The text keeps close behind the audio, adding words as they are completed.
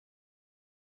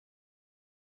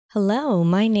Hello,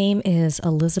 my name is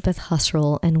Elizabeth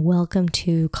Husserl, and welcome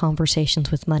to Conversations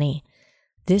with Money.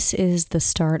 This is the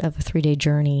start of a 3-day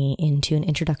journey into an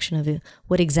introduction of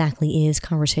what exactly is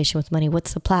Conversation with Money.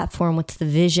 What's the platform? What's the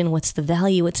vision? What's the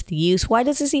value? What's the use? Why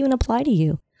does this even apply to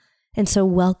you? And so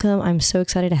welcome. I'm so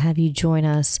excited to have you join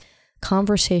us.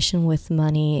 Conversation with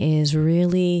Money is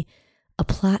really a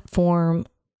platform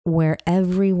where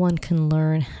everyone can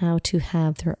learn how to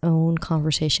have their own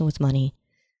conversation with money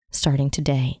starting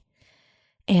today.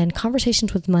 And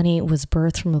Conversations with Money was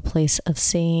birthed from a place of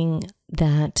seeing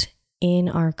that in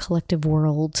our collective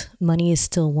world, money is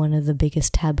still one of the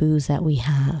biggest taboos that we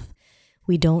have.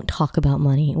 We don't talk about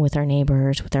money with our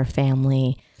neighbors, with our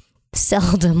family,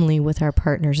 seldomly with our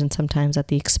partners, and sometimes at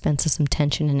the expense of some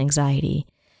tension and anxiety.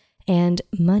 And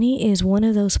money is one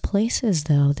of those places,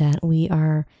 though, that we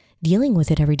are dealing with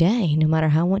it every day. No matter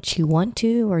how much you want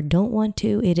to or don't want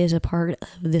to, it is a part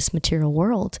of this material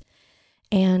world.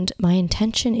 And my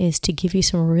intention is to give you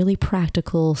some really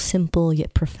practical, simple,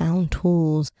 yet profound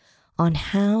tools on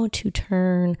how to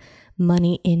turn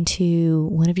money into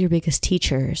one of your biggest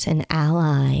teachers, an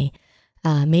ally,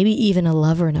 maybe even a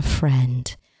lover and a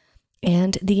friend.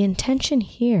 And the intention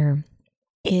here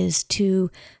is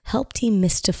to help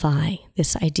demystify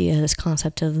this idea, this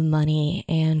concept of money,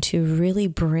 and to really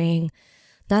bring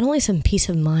not only some peace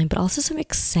of mind, but also some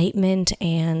excitement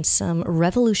and some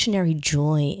revolutionary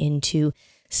joy into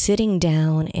sitting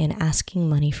down and asking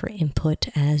money for input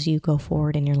as you go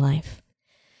forward in your life.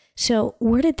 So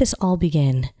where did this all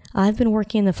begin? I've been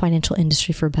working in the financial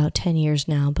industry for about 10 years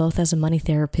now, both as a money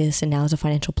therapist and now as a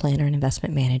financial planner and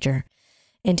investment manager.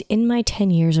 And in my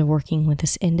 10 years of working with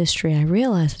this industry, I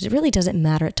realized it really doesn't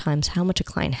matter at times how much a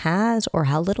client has or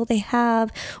how little they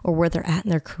have or where they're at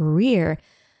in their career.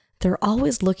 They're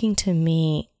always looking to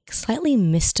me slightly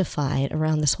mystified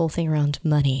around this whole thing around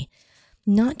money,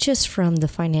 not just from the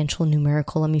financial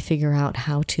numerical, let me figure out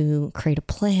how to create a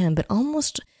plan, but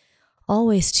almost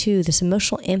always too, this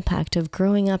emotional impact of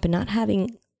growing up and not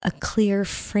having a clear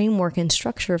framework and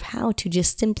structure of how to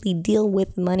just simply deal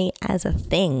with money as a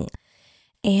thing.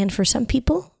 And for some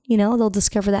people, they'll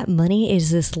discover that money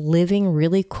is this living,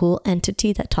 really cool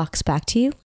entity that talks back to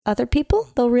you. Other people,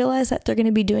 they'll realize that they're going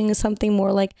to be doing something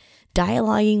more like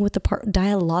dialoguing with the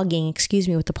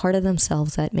part of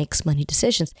themselves that makes money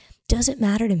decisions. Doesn't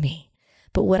matter to me.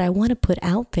 But what I want to put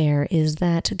out there is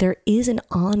that there is an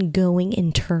ongoing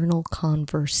internal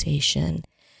conversation.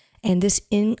 And this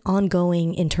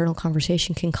ongoing internal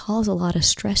conversation can cause a lot of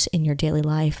stress in your daily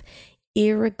life,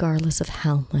 irregardless of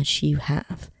how much you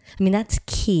have. I mean, that's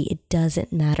key. It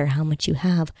doesn't matter how much you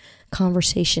have.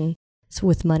 Conversation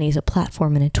with money is a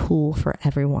platform and a tool for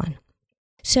everyone.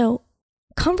 So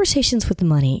Conversations with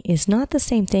Money is not the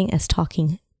same thing as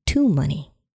talking to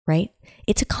money, right?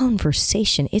 It's a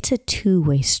conversation. It's a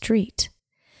two-way street.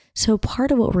 So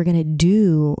part of what we're going to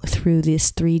do through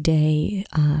this 3-day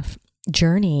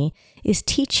journey is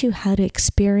teach you how to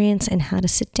experience and how to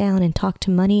sit down and talk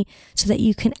to money so that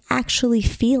you can actually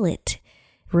feel it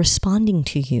responding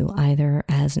to you, either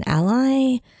as an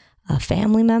ally, a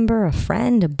family member, a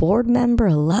friend, a board member,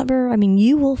 a lover. I mean,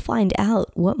 you will find out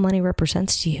what money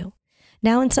represents to you.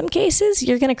 Now, in some cases,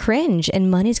 you're going to cringe and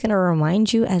money's going to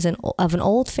remind you of an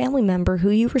old family member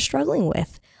who you were struggling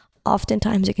with.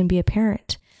 Oftentimes it can be a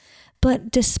parent.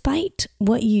 But despite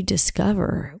what you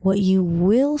discover, what you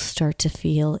will start to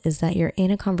feel is that you're in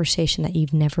a conversation that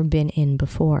you've never been in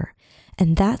before.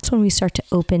 And that's when we start to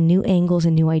open new angles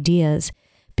and new ideas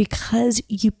because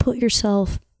you put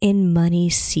yourself in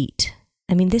money's seat.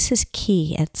 I mean, this is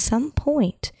key. At some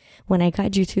point, when I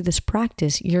guide you through this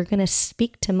practice, you're going to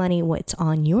speak to money what's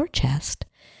on your chest.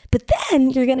 But then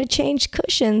you're going to change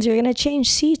cushions, you're going to change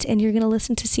seats, and you're going to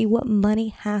listen to see what money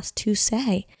has to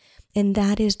say. And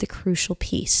that is the crucial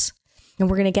piece. And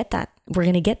we're going to get that. We're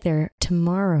going to get there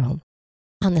tomorrow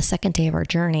on the second day of our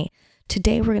journey.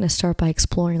 Today, we're going to start by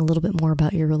exploring a little bit more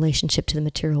about your relationship to the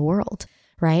material world,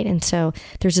 right? And so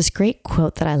there's this great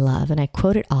quote that I love, and I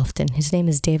quote it often. His name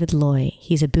is David Loy.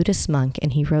 He's a Buddhist monk,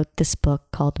 and he wrote this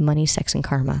book called Money, Sex, and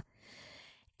Karma.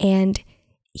 And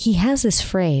he has this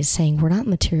phrase saying, we're not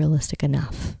materialistic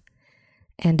enough.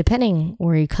 And depending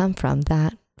where you come from,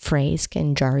 that phrase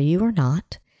can jar you or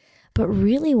not. But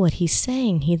really what he's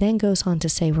saying, he then goes on to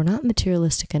say, we're not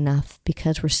materialistic enough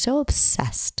because we're so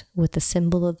obsessed with the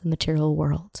symbol of the material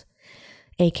world,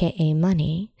 aka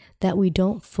money, that we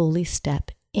don't fully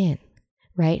step in,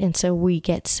 right? And so we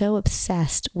get so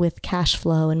obsessed with cash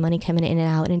flow and money coming in and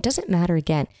out. And it doesn't matter,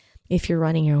 again, if you're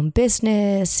running your own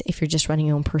business, if you're just running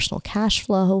your own personal cash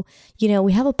flow,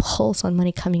 we have a pulse on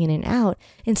money coming in and out,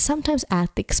 and sometimes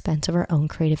at the expense of our own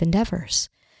creative endeavors.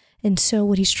 And so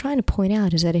what he's trying to point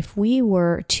out is that if we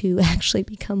were to actually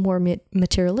become more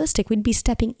materialistic, we'd be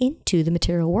stepping into the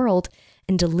material world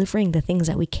and delivering the things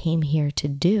that we came here to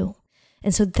do.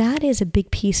 And so that is a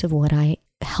big piece of what I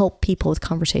help people with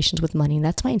conversations with money. And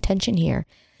that's my intention here,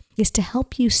 is to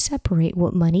help you separate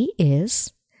what money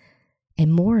is,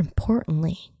 and more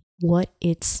importantly, what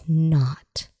it's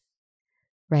not,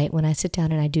 right? When I sit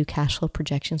down and I do cash flow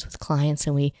projections with clients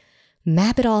and we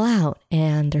map it all out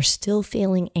and they're still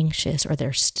feeling anxious, or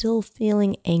they're still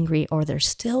feeling angry, or they're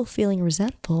still feeling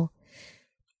resentful,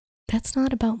 that's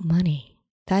not about money.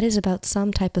 That is about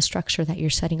some type of structure that you're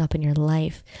setting up in your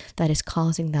life that is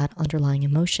causing that underlying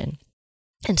emotion.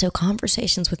 And so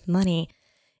conversations with money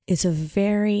is a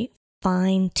very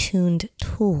fine-tuned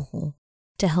tool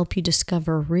to help you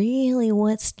discover really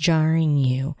what's jarring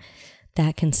you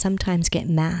that can sometimes get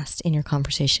masked in your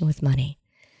conversation with money.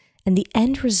 And the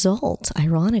end result,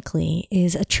 ironically,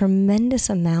 is a tremendous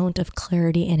amount of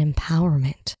clarity and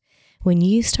empowerment. When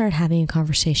you start having a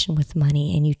conversation with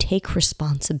money and you take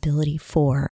responsibility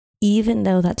for, even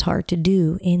though that's hard to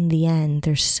do, in the end,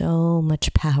 there's so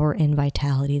much power and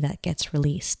vitality that gets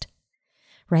released,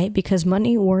 right? Because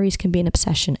money worries can be an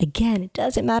obsession. Again, it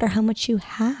doesn't matter how much you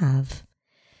have.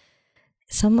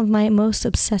 Some of my most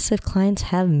obsessive clients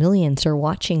have millions. They're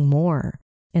watching more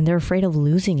and they're afraid of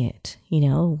losing it.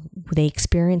 They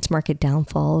experience market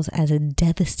downfalls as a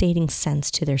devastating sense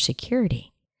to their security.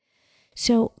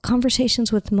 So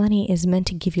conversations with money is meant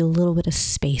to give you a little bit of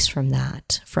space from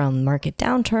that, from market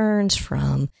downturns,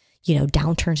 from,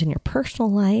 downturns in your personal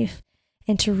life,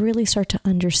 and to really start to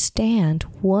understand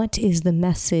what is the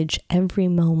message every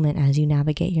moment as you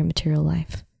navigate your material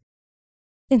life.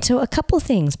 And so a couple of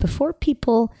things before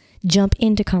people jump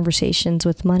into conversations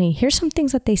with money, here's some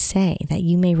things that they say that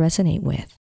you may resonate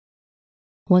with.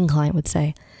 One client would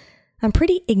say, "I'm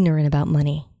pretty ignorant about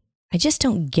money. I just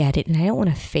don't get it and I don't want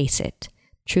to face it.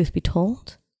 Truth be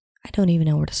told, I don't even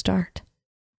know where to start."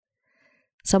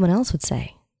 Someone else would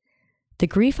say, "The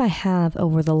grief I have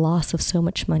over the loss of so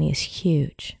much money is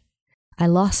huge. I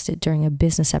lost it during a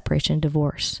business separation and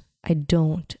divorce. I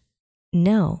don't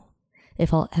know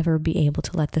if I'll ever be able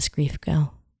to let this grief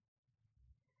go."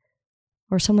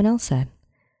 Or someone else said,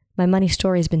 "My money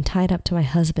story has been tied up to my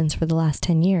husband's for the last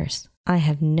 10 years. I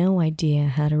have no idea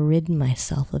how to rid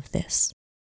myself of this."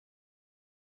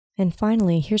 And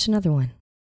finally, here's another one.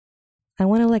 "I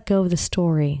want to let go of the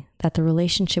story that the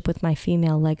relationship with my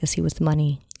female legacy with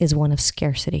money is one of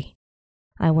scarcity.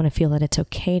 I want to feel that it's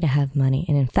okay to have money,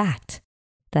 and in fact,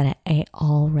 that I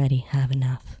already have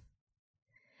enough."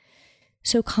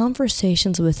 So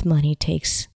conversations with money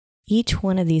takes each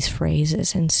one of these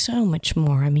phrases and so much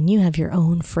more. You have your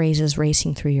own phrases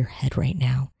racing through your head right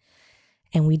now,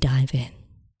 and we dive in.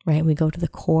 Right? We go to the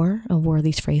core of where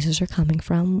these phrases are coming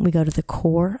from. We go to the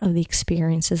core of the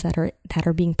experiences that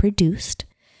are being produced.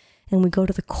 And we go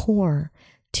to the core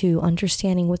to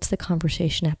understanding what's the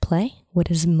conversation at play. What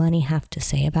does money have to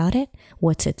say about it?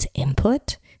 What's its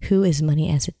input? Who is money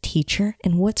as a teacher?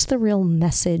 And what's the real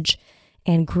message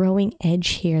and growing edge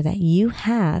here that you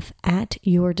have at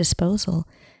your disposal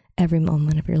every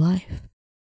moment of your life?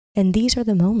 And these are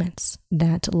the moments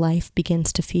that life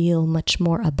begins to feel much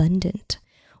more abundant,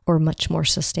 or much more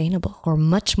sustainable, or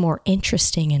much more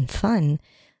interesting and fun,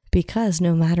 because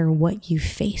no matter what you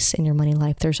face in your money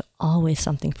life, there's always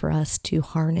something for us to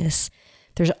harness.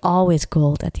 There's always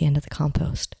gold at the end of the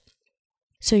compost.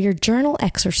 So your journal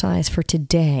exercise for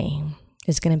today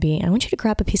is going to be, I want you to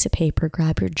grab a piece of paper,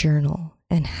 grab your journal,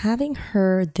 and having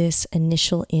heard this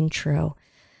initial intro,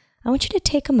 I want you to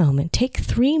take a moment, take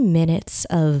 3 minutes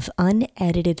of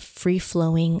unedited,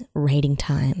 free-flowing writing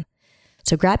time.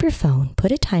 So grab your phone,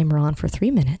 put a timer on for 3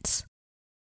 minutes,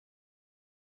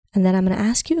 and then I'm going to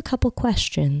ask you a couple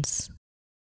questions.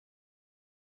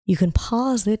 You can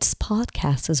pause this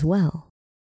podcast as well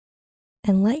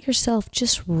and let yourself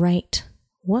just write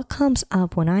what comes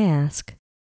up when I ask,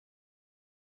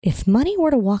 if money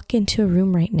were to walk into a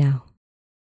room right now,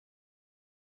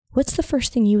 what's the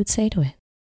first thing you would say to it?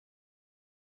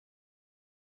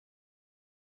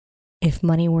 If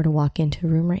money were to walk into a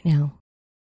room right now,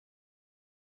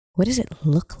 what does it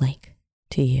look like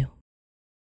to you?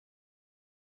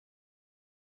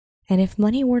 And if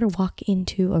money were to walk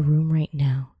into a room right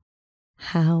now,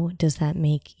 how does that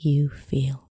make you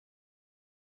feel?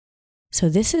 So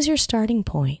this is your starting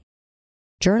point.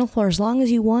 Journal for as long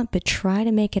as you want, but try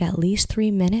to make it at least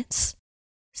 3 minutes.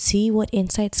 See what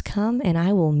insights come, and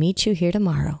I will meet you here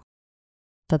tomorrow.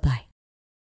 Bye-bye.